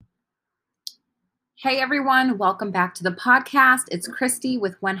Hey everyone, welcome back to the podcast. It's Christy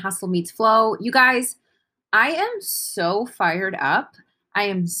with When Hustle Meets Flow. You guys, I am so fired up. I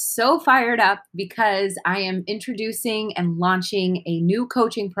am so fired up because I am introducing and launching a new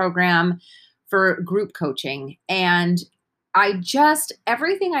coaching program for group coaching. And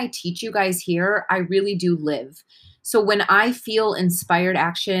everything I teach you guys here, I really do live. So when I feel inspired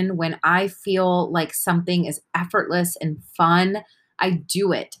action, when I feel like something is effortless and fun, I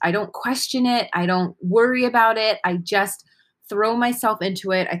do it. I don't question it. I don't worry about it. I just throw myself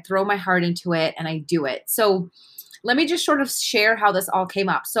into it. I throw my heart into it and I do it. So let me just sort of share how this all came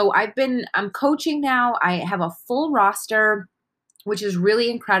up. So I'm coaching now. I have a full roster, which is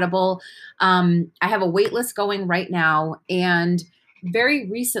really incredible. I have a wait list going right now. And very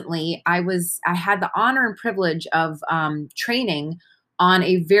recently, I had the honor and privilege of training on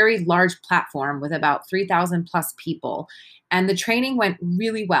a very large platform with about 3,000 plus people. And the training went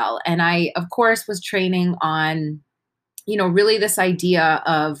really well. And I, of course, was training on, really this idea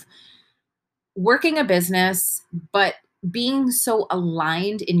of working a business, but being so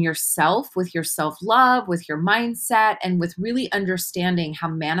aligned in yourself with your self-love, with your mindset, and with really understanding how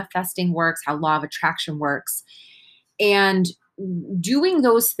manifesting works, how law of attraction works, and doing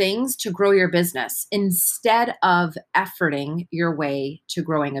those things to grow your business instead of efforting your way to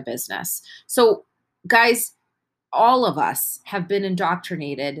growing a business. So, guys, all of us have been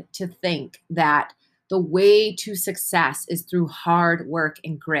indoctrinated to think that the way to success is through hard work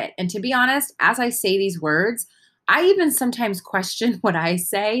and grit. And to be honest, as I say these words, I even sometimes question what I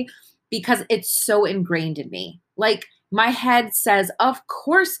say because it's so ingrained in me. Like my head says, of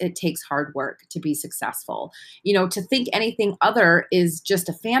course it takes hard work to be successful. To think anything other is just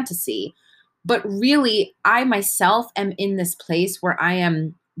a fantasy. But really, I myself am in this place where I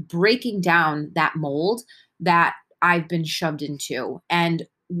am breaking down that mold that I've been shoved into. And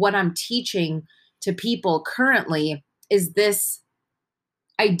what I'm teaching to people currently is this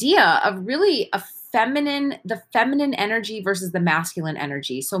idea of really the feminine energy versus the masculine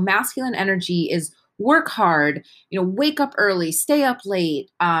energy. So masculine energy is work hard, wake up early, stay up late,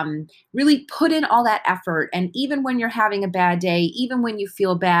 really put in all that effort. And even when you're having a bad day, even when you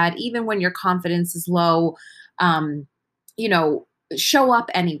feel bad, even when your confidence is low, um, show up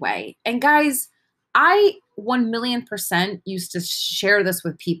anyway. And guys, I 1,000,000% used to share this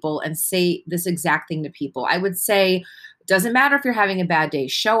with people and say this exact thing to people. I would say, doesn't matter if you're having a bad day,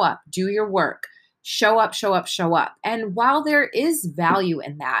 show up, do your work, show up, show up, show up. And while there is value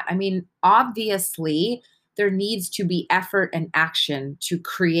in that, I mean, obviously, there needs to be effort and action to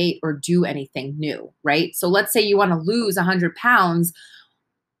create or do anything new, right? So let's say you want to lose 100 pounds.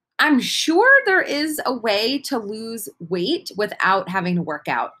 I'm sure there is a way to lose weight without having to work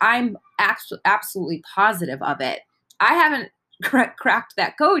out. I'm absolutely positive of it. I haven't cracked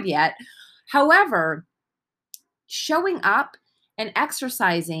that code yet. However, showing up and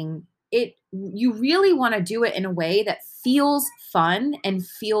exercising, you really want to do it in a way that feels fun and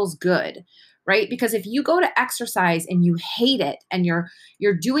feels good, right? Because if you go to exercise and you hate it and you're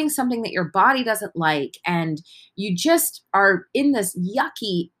doing something that your body doesn't like and you just are in this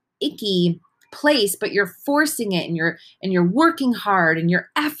yucky, icky place, but you're forcing it and you're working hard and you're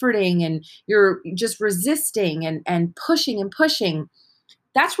efforting and you're just resisting and pushing and pushing,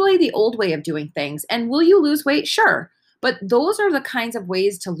 that's really the old way of doing things. And will you lose weight? Sure. But those are the kinds of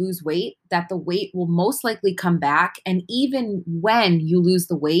ways to lose weight that the weight will most likely come back. And even when you lose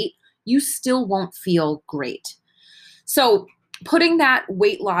the weight, you still won't feel great. So, putting that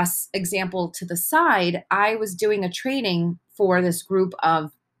weight loss example to the side, I was doing a training for this group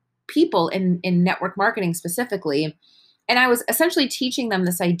of people in network marketing specifically. And I was essentially teaching them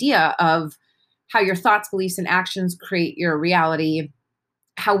this idea of how your thoughts, beliefs, and actions create your reality,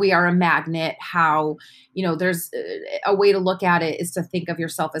 how we are a magnet, how, there's a way to look at it is to think of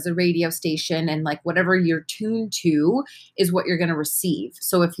yourself as a radio station, and like whatever you're tuned to is what you're going to receive.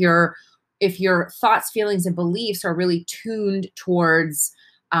 So if your thoughts, feelings, and beliefs are really tuned towards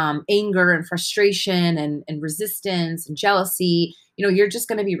anger and frustration and resistance and jealousy, you're just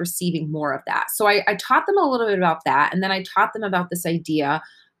going to be receiving more of that. So I taught them a little bit about that. And then I taught them about this idea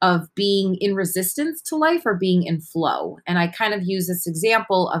of being in resistance to life or being in flow. And I kind of use this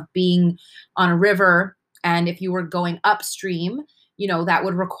example of being on a river. And if you were going upstream, that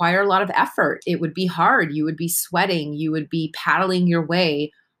would require a lot of effort. It would be hard. You would be sweating. You would be paddling your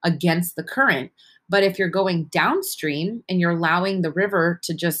way against the current. But if you're going downstream and you're allowing the river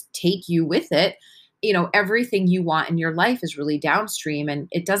to just take you with it, everything you want in your life is really downstream, and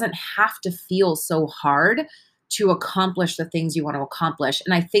it doesn't have to feel so hard to accomplish the things you want to accomplish.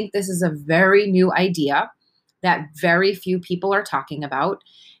 And I think this is a very new idea that very few people are talking about.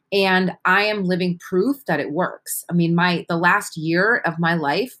 And I am living proof that it works. I mean, the last year of my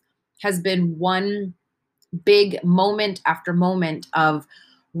life has been one big moment after moment of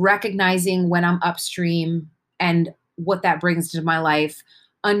recognizing when I'm upstream and what that brings to my life,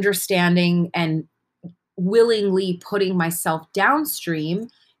 understanding and willingly putting myself downstream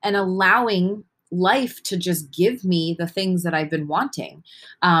and allowing life to just give me the things that I've been wanting.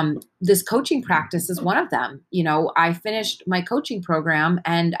 This coaching practice is one of them. You know, I finished my coaching program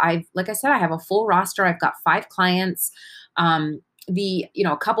and like I said, I have a full roster. I've got 5 clients.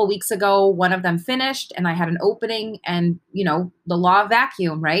 A couple weeks ago, one of them finished and I had an opening, and, the law of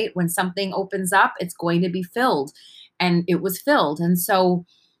vacuum, right? When something opens up, it's going to be filled, and it was filled. And so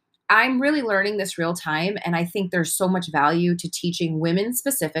I'm really learning this real time. And I think there's so much value to teaching women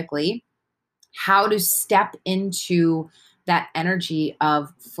specifically how to step into that energy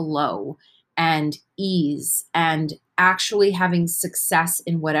of flow and ease and actually having success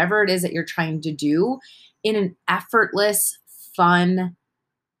in whatever it is that you're trying to do in an effortless, fun,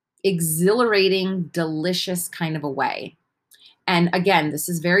 exhilarating, delicious kind of a way. And again, this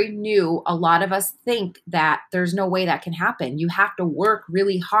is very new. A lot of us think that there's no way that can happen. You have to work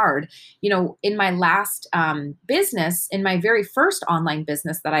really hard. In my last business, in my very first online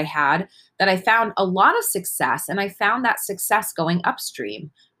business that I found a lot of success, and I found that success going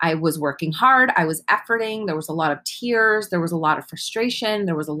upstream. I was working hard. I was efforting. There was a lot of tears. There was a lot of frustration.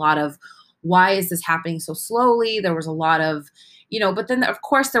 There was a lot of, why is this happening so slowly? There was a lot of, but then of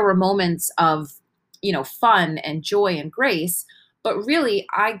course there were moments of, fun and joy and grace. But really,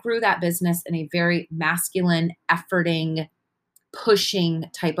 I grew that business in a very masculine, efforting, pushing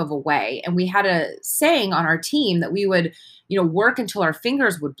type of a way. And we had a saying on our team that we would, work until our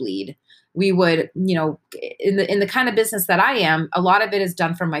fingers would bleed. We would, in the kind of business that I am, a lot of it is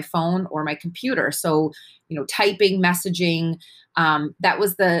done from my phone or my computer. So, typing, messaging, that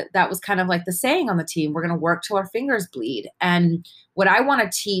was kind of like the saying on the team. We're going to work till our fingers bleed. And what I want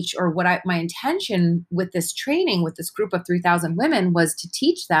to teach, or my intention with this training, with this group of 3,000 women, was to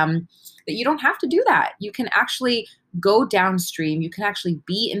teach them that you don't have to do that. You can actually go downstream. You can actually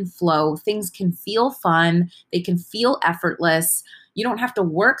be in flow. Things can feel fun. They can feel effortless. You don't have to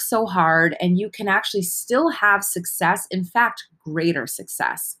work so hard, and you can actually still have success. In fact, greater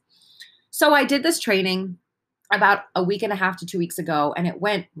success. So I did this training about a week and a half to 2 weeks ago, and it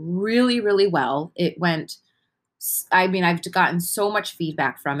went really, really well. I've gotten so much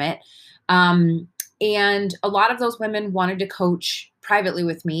feedback from it. And a lot of those women wanted to coach privately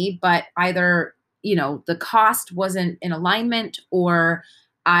with me, but either, the cost wasn't in alignment, or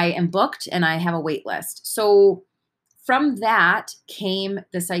I am booked and I have a wait list. So from that came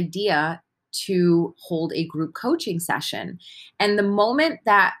this idea to hold a group coaching session. And the moment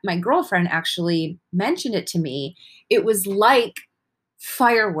that my girlfriend actually mentioned it to me, it was like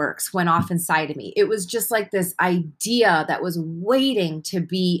fireworks went off inside of me. It was just like this idea that was waiting to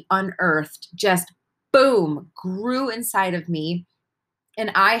be unearthed, just boom, grew inside of me.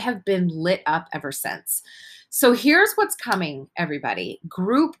 And I have been lit up ever since. So here's what's coming, everybody.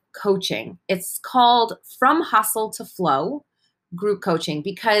 Group coaching. It's called From Hustle to Flow group coaching,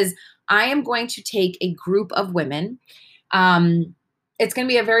 because I am going to take a group of women. It's going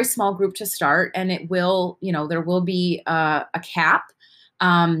to be a very small group to start, and it will, there will be a cap.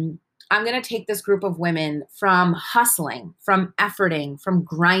 I'm going to take this group of women from hustling, from efforting, from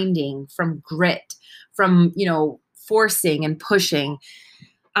grinding, from grit, from, forcing and pushing.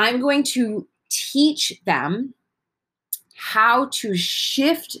 I'm going to teach them how to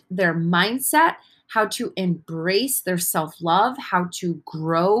shift their mindset, how to embrace their self-love, how to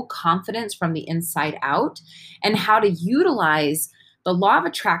grow confidence from the inside out, and how to utilize the law of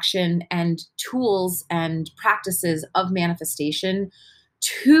attraction and tools and practices of manifestation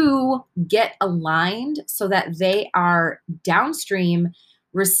to get aligned so that they are downstream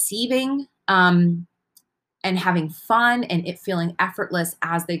receiving and having fun and it feeling effortless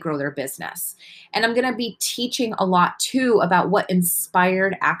as they grow their business. And I'm going to be teaching a lot too about what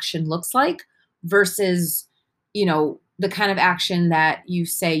inspired action looks like versus, the kind of action that you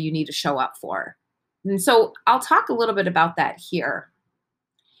say you need to show up for. And so I'll talk a little bit about that here.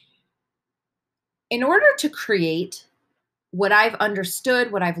 In order to create what I've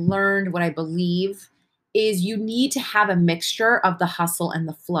understood, what I've learned, what I believe, is you need to have a mixture of the hustle and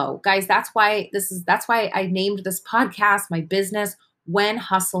the flow. Guys, that's why I named this podcast, my business, When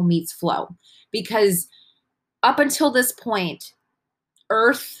Hustle Meets Flow. Because up until this point,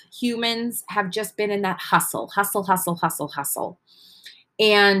 Earth humans have just been in that hustle.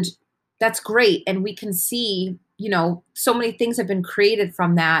 And that's great. And we can see, so many things have been created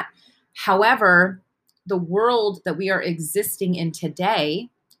from that. However, the world that we are existing in today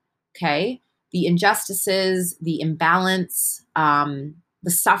Okay. The injustices, the imbalance, the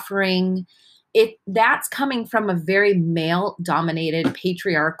suffering, that's coming from a very male dominated,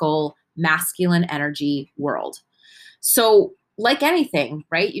 patriarchal, masculine energy world. So, like anything,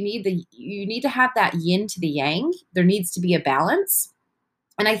 right? You need to have that yin to the yang. There needs to be a balance.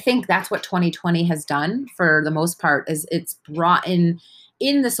 And I think that's what 2020 has done for the most part, is it's brought in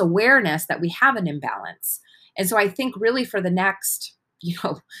this awareness that we have an imbalance. And so I think really for the next,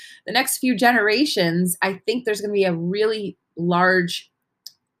 the next few generations, I think there's going to be a really large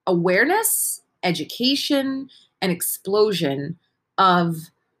awareness, education, and explosion of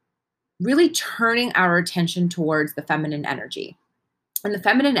really turning our attention towards the feminine energy. And the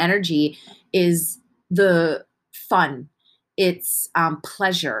feminine energy is the fun, it's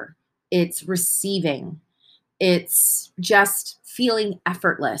pleasure, it's receiving, it's just feeling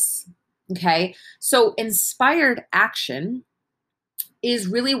effortless. Okay. So inspired action is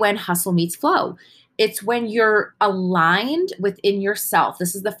really when hustle meets flow. It's when you're aligned within yourself.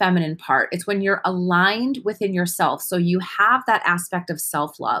 This is the feminine part. It's when you're aligned within yourself. So you have that aspect of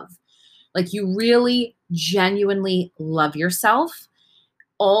self love. Like you really genuinely love yourself,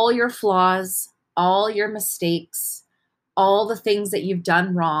 all your flaws, all your mistakes, all the things that you've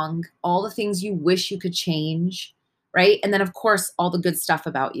done wrong, all the things you wish you could change, right? And then, of course, all the good stuff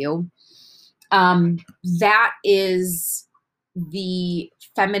about you. That is the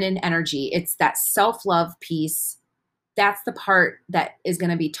feminine energy. It's that self-love piece. That's the part that is going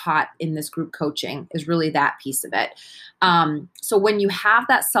to be taught in this group coaching, is really that piece of it. So when you have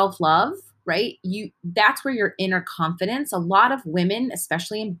that self-love, right, that's where your inner confidence, a lot of women,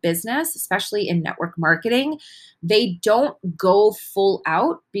 especially in business, especially in network marketing, they don't go full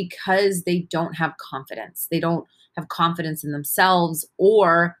out because they don't have confidence. They don't have confidence in themselves,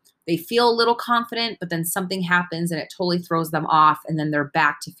 or they feel a little confident, but then something happens and it totally throws them off. And then they're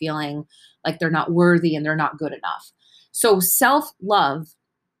back to feeling like they're not worthy and they're not good enough. So self-love,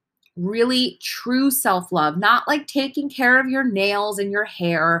 really true self-love, not like taking care of your nails and your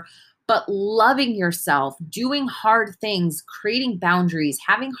hair, but loving yourself, doing hard things, creating boundaries,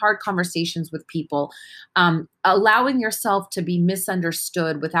 having hard conversations with people, allowing yourself to be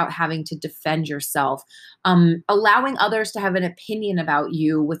misunderstood without having to defend yourself, allowing others to have an opinion about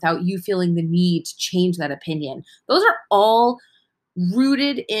you without you feeling the need to change that opinion. Those are all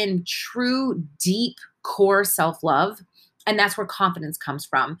rooted in true, deep, core self-love. And that's where confidence comes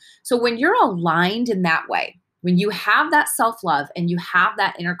from. So when you're aligned in that way, when you have that self-love and you have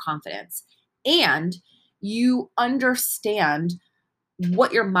that inner confidence and you understand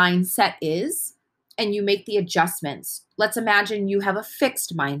what your mindset is and you make the adjustments. Let's imagine you have a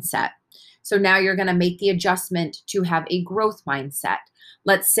fixed mindset. So now you're going to make the adjustment to have a growth mindset.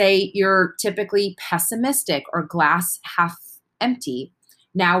 Let's say you're typically pessimistic or glass half empty.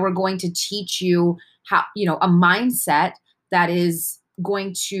 Now we're going to teach you how, a mindset that is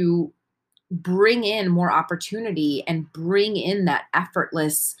going to bring in more opportunity and bring in that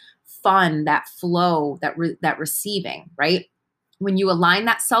effortless fun, that flow, that receiving, right? When you align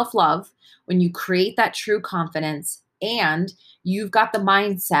that self-love, when you create that true confidence, and you've got the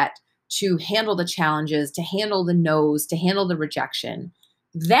mindset to handle the challenges, to handle the no's, to handle the rejection,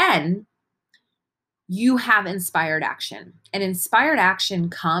 then you have inspired action. And inspired action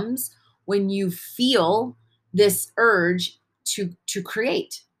comes when you feel this urge to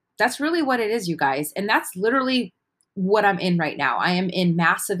create. That's really what it is, you guys. And that's literally what I'm in right now. I am in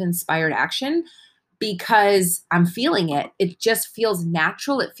massive inspired action because I'm feeling it. It just feels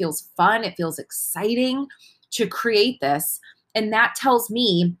natural. It feels fun. It feels exciting to create this. And that tells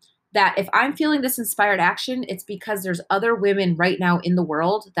me that if I'm feeling this inspired action, it's because there's other women right now in the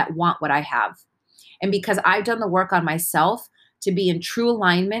world that want what I have. And because I've done the work on myself to be in true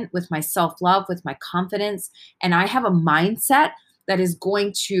alignment with my self-love, with my confidence, and I have a mindset that is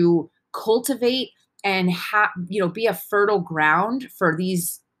going to cultivate and be a fertile ground for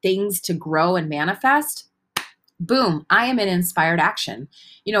these things to grow and manifest, boom, I am in inspired action.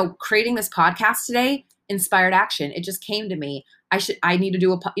 Creating this podcast today, inspired action. It just came to me. I need to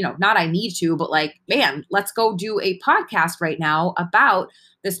do not I need to, but like, man, let's go do a podcast right now about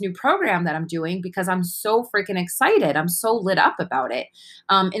this new program that I'm doing because I'm so freaking excited. I'm so lit up about it.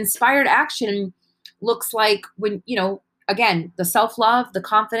 Inspired action looks like when, again, the self-love, the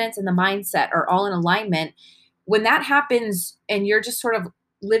confidence, and the mindset are all in alignment. When that happens and you're just sort of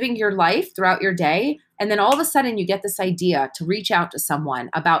living your life throughout your day, and then all of a sudden you get this idea to reach out to someone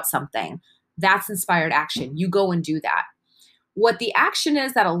about something, that's inspired action. You go and do that. what the action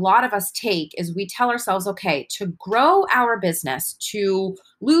is that a lot of us take is we tell ourselves, okay, to grow our business, to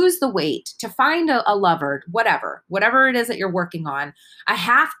lose the weight, to find a lover, whatever it is that you're working on, I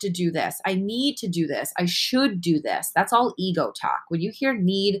have to do this. I need to do this. I should do this. That's all ego talk. When you hear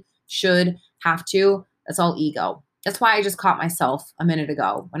need, should, have to, that's all ego. That's why I just caught myself a minute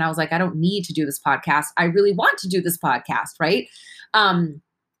ago when I was like, I don't need to do this podcast. I really want to do this podcast, right?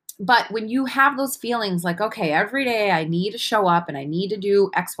 But when you have those feelings like, okay, every day I need to show up and I need to do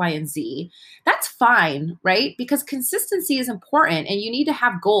X, Y, and Z, that's fine, right? Because consistency is important and you need to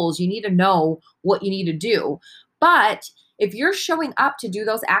have goals. You need to know what you need to do. But if you're showing up to do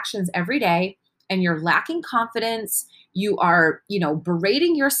those actions every day and you're lacking confidence, you are,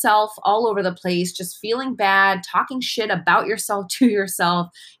 berating yourself all over the place, just feeling bad, talking shit about yourself to yourself,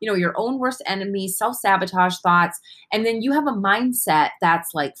 your own worst enemy, self-sabotage thoughts. And then you have a mindset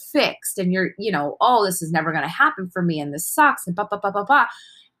that's like fixed and you're, oh, this is never going to happen for me and this sucks and blah, blah, blah, blah, blah.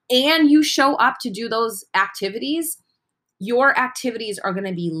 And you show up to do those activities, your activities are going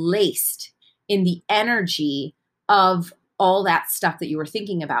to be laced in the energy of all that stuff that you were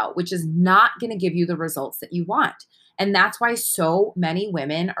thinking about, which is not going to give you the results that you want. And that's why so many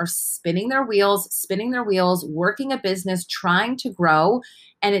women are spinning their wheels, working a business, trying to grow,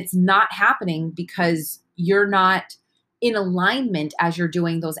 and it's not happening because you're not in alignment as you're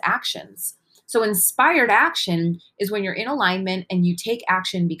doing those actions. So inspired action is when you're in alignment and you take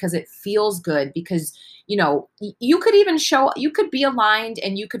action because it feels good, because, you could be aligned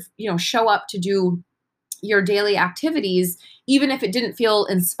and you could, show up to do your daily activities, even if it didn't feel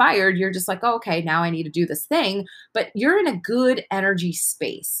inspired. You're just like, oh, okay, now I need to do this thing, but you're in a good energy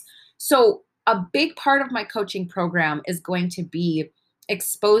space. So a big part of my coaching program is going to be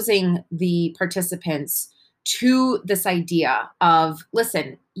exposing the participants to this idea of,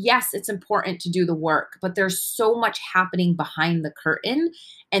 listen, yes, it's important to do the work, but there's so much happening behind the curtain.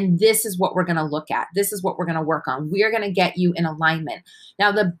 And this is what we're going to look at. This is what we're going to work on. We are going to get you in alignment.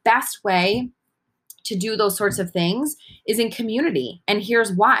 Now, the best way to do those sorts of things is in community. And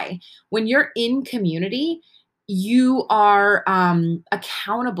here's why. When you're in community, you are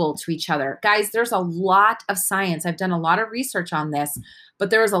accountable to each other. Guys, there's a lot of science. I've done a lot of research on this,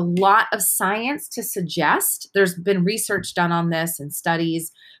 but there is a lot of science to suggest. There's been research done on this and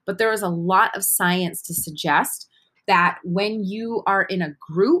studies, but there is a lot of science to suggest that when you are in a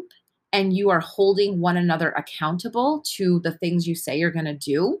group and you are holding one another accountable to the things you say you're going to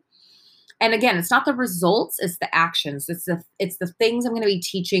do, and again, it's not the results, it's the actions. It's the things I'm going to be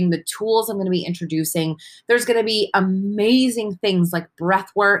teaching, the tools I'm going to be introducing. There's going to be amazing things like breath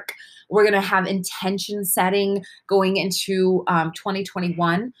work. We're going to have intention setting going into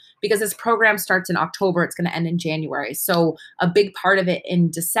 2021, because this program starts in October. It's going to end in January. So a big part of it in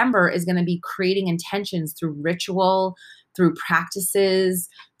December is going to be creating intentions through ritual, through practices,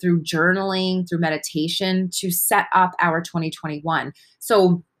 through journaling, through meditation to set up our 2021.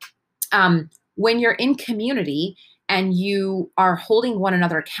 So when you're in community and you are holding one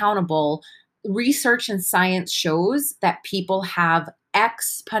another accountable, research and science shows that people have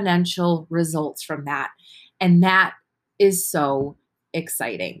exponential results from that. And that is so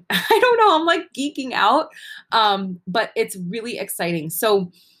exciting. I don't know, I'm like geeking out, but it's really exciting.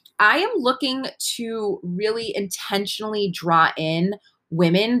 So I am looking to really intentionally draw in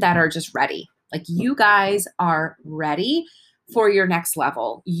women that are just ready. Like, you guys are ready for your next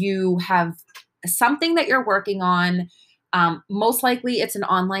level. You have something that you're working on. Most likely it's an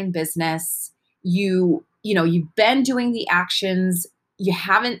online business. You've been doing the actions. You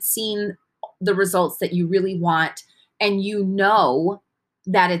haven't seen the results that you really want. And you know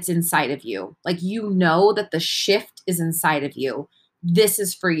that it's inside of you. Like, you know that the shift is inside of you. This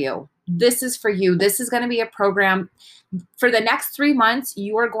is for you. This is for you. This is going to be a program for the next 3 months.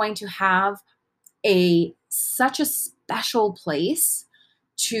 You are going to have such a special place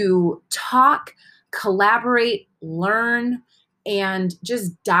to talk, collaborate, learn, and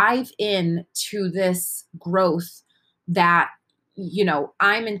just dive in to this growth that,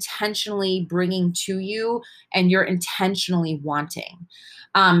 I'm intentionally bringing to you and you're intentionally wanting.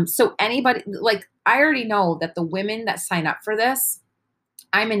 So anybody, like, I already know that the women that sign up for this,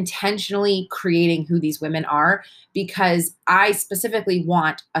 I'm intentionally creating who these women are, because I specifically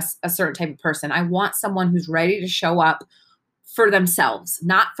want a certain type of person. I want someone who's ready to show up for themselves,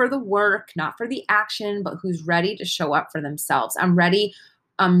 not for the work, not for the action, but who's ready to show up for themselves. I'm ready,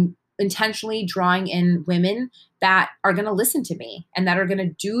 intentionally drawing in women that are going to listen to me and that are going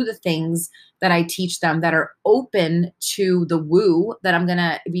to do the things that I teach them, that are open to the woo that I'm going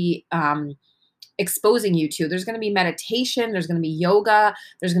to be exposing you to. There's going to be meditation, there's going to be yoga,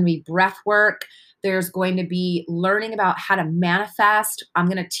 there's going to be breath work. There's going to be learning about how to manifest. I'm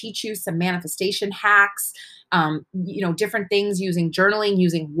going to teach you some manifestation hacks, different things using journaling,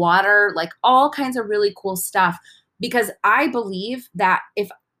 using water, like all kinds of really cool stuff. Because I believe that if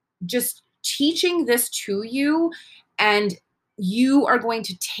just teaching this to you, and you are going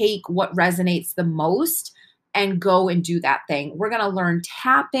to take what resonates the most and go and do that thing. We're going to learn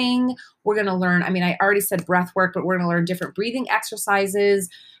tapping. We're going to learn, I already said breath work, but we're going to learn different breathing exercises.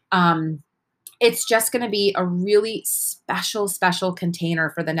 It's just going to be a really special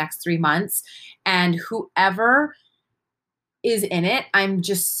container for the next 3 months. And whoever is in it, I'm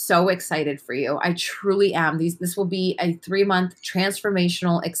just so excited for you. I truly am. This will be a 3-month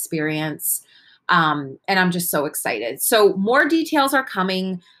transformational experience. And I'm just so excited. So more details are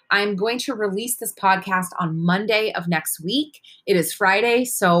coming. I'm going to release this podcast on Monday of next week. It is Friday.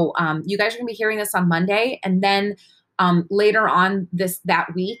 So you guys are going to be hearing this on Monday. And then later on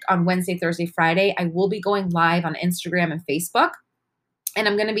that week, on Wednesday, Thursday, Friday, I will be going live on Instagram and Facebook. And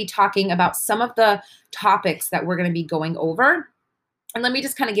I'm going to be talking about some of the topics that we're going to be going over. And let me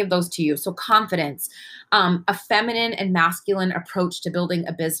just kind of give those to you. So confidence, a feminine and masculine approach to building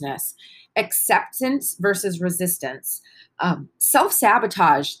a business, acceptance versus resistance,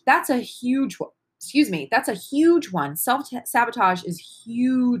 self-sabotage. That's a huge one. That's a huge one. Self-sabotage is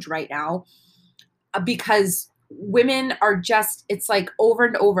huge right now because women are just, it's like over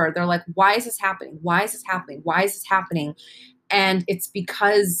and over. They're like, why is this happening? Why is this happening? Why is this happening? And it's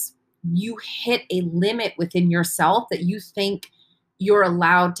because you hit a limit within yourself that you think you're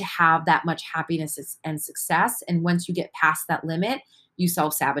allowed to have that much happiness and success. And once you get past that limit, you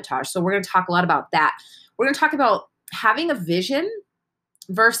self-sabotage. So we're going to talk a lot about that. We're going to talk about having a vision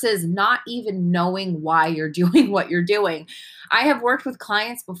versus not even knowing why you're doing what you're doing. I have worked with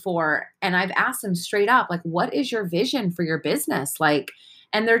clients before and I've asked them straight up, like, what is your vision for your business?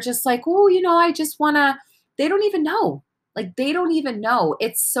 And they're just like, oh, I just want to, they don't even know. They don't even know.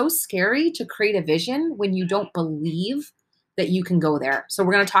 It's so scary to create a vision when you don't believe that you can go there. So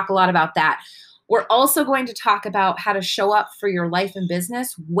we're going to talk a lot about that. We're also going to talk about how to show up for your life and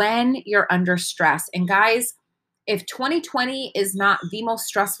business when you're under stress. And guys, if 2020 is not the most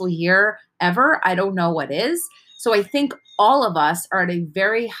stressful year ever, I don't know what is. So I think all of us are at a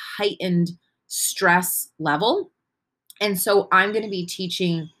very heightened stress level. And so I'm going to be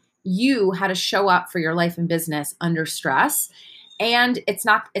teaching you how to show up for your life and business under stress. And it's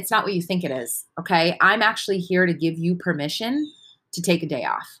not what you think it is. Okay. I'm actually here to give you permission to take a day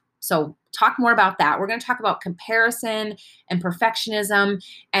off. So talk more about that. We're going to talk about comparison and perfectionism.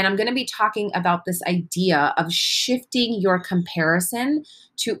 And I'm going to be talking about this idea of shifting your comparison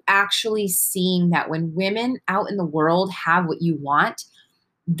to actually seeing that when women out in the world have what you want,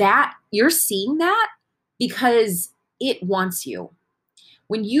 that you're seeing that because it wants you.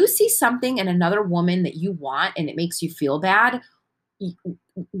 When you see something in another woman that you want and it makes you feel bad,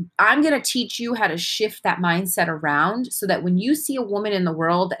 I'm going to teach you how to shift that mindset around so that when you see a woman in the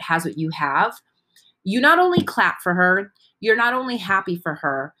world that has what you have, you not only clap for her, you're not only happy for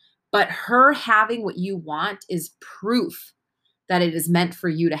her, but her having what you want is proof that it is meant for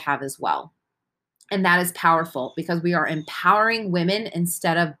you to have as well. And that is powerful because we are empowering women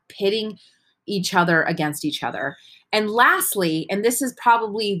instead of pitting each other against each other. And lastly, and this is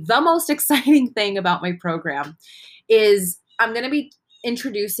probably the most exciting thing about my program, is I'm going to be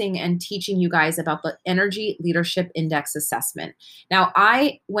introducing and teaching you guys about the Energy Leadership Index Assessment. Now,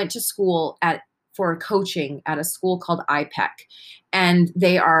 I went to school for coaching at a school called IPEC, and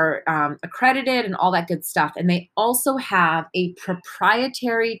they are accredited and all that good stuff. And they also have a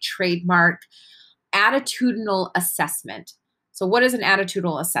proprietary trademark attitudinal assessment. So what is an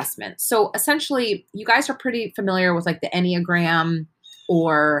attitudinal assessment? So essentially, you guys are pretty familiar with like the Enneagram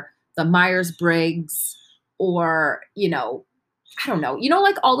or the Myers-Briggs or, I don't know,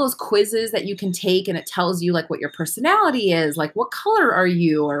 like all those quizzes that you can take and it tells you like what your personality is, like what color are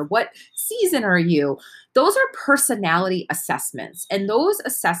you or what season are you? Those are personality assessments. And those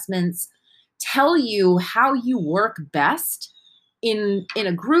assessments tell you how you work best in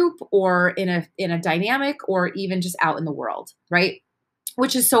a group or in a dynamic or even just out in the world, right?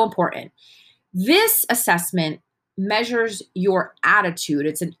 Which is so important. This assessment measures your attitude.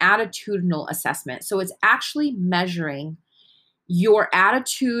 It's an attitudinal assessment. So it's actually measuring your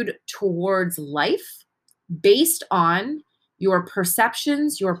attitude towards life based on your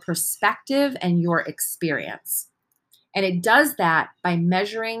perceptions, your perspective, and your experience. And it does that by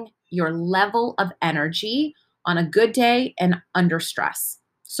measuring your level of energy on a good day and under stress.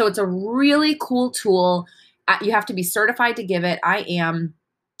 So it's a really cool tool. You have to be certified to give it. I am.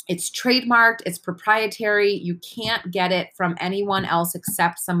 It's trademarked. It's proprietary. You can't get it from anyone else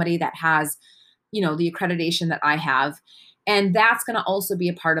except somebody that has the accreditation that I have. And that's going to also be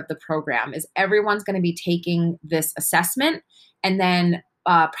a part of the program, is everyone's going to be taking this assessment. And then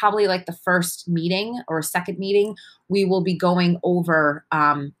probably like the first meeting or second meeting, we will be going over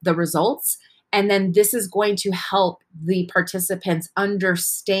the results. And then this is going to help the participants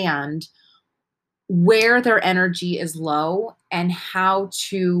understand where their energy is low and how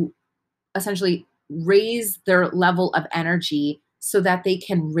to essentially raise their level of energy so that they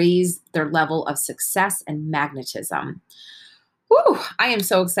can raise their level of success and magnetism. Whew, I am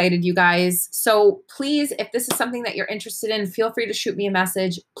so excited, you guys. So please, if this is something that you're interested in, feel free to shoot me a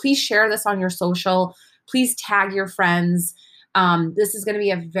message. Please share this on your social. Please tag your friends. This is going to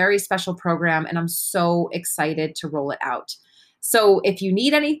be a very special program, and I'm so excited to roll it out. So if you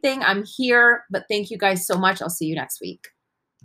need anything, I'm here. But thank you guys so much. I'll see you next week.